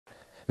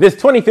This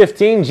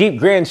 2015 Jeep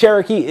Grand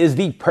Cherokee is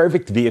the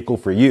perfect vehicle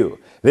for you.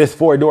 This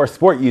four-door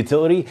sport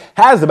utility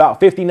has about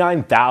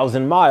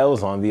 59,000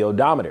 miles on the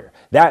odometer.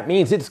 That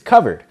means it's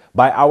covered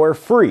by our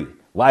free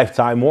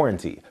lifetime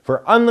warranty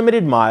for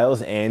unlimited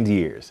miles and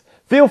years.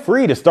 Feel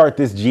free to start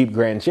this Jeep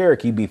Grand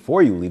Cherokee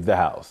before you leave the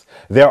house.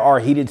 There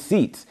are heated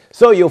seats,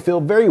 so you'll feel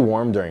very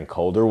warm during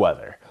colder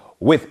weather.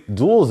 With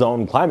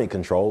dual-zone climate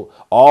control,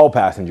 all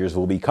passengers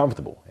will be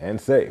comfortable and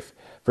safe.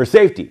 For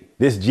safety,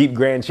 this Jeep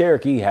Grand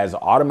Cherokee has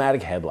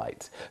automatic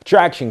headlights,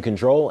 traction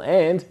control,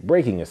 and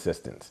braking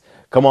assistance.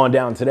 Come on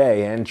down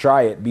today and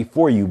try it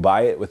before you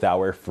buy it with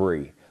our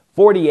free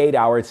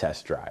 48-hour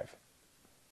test drive.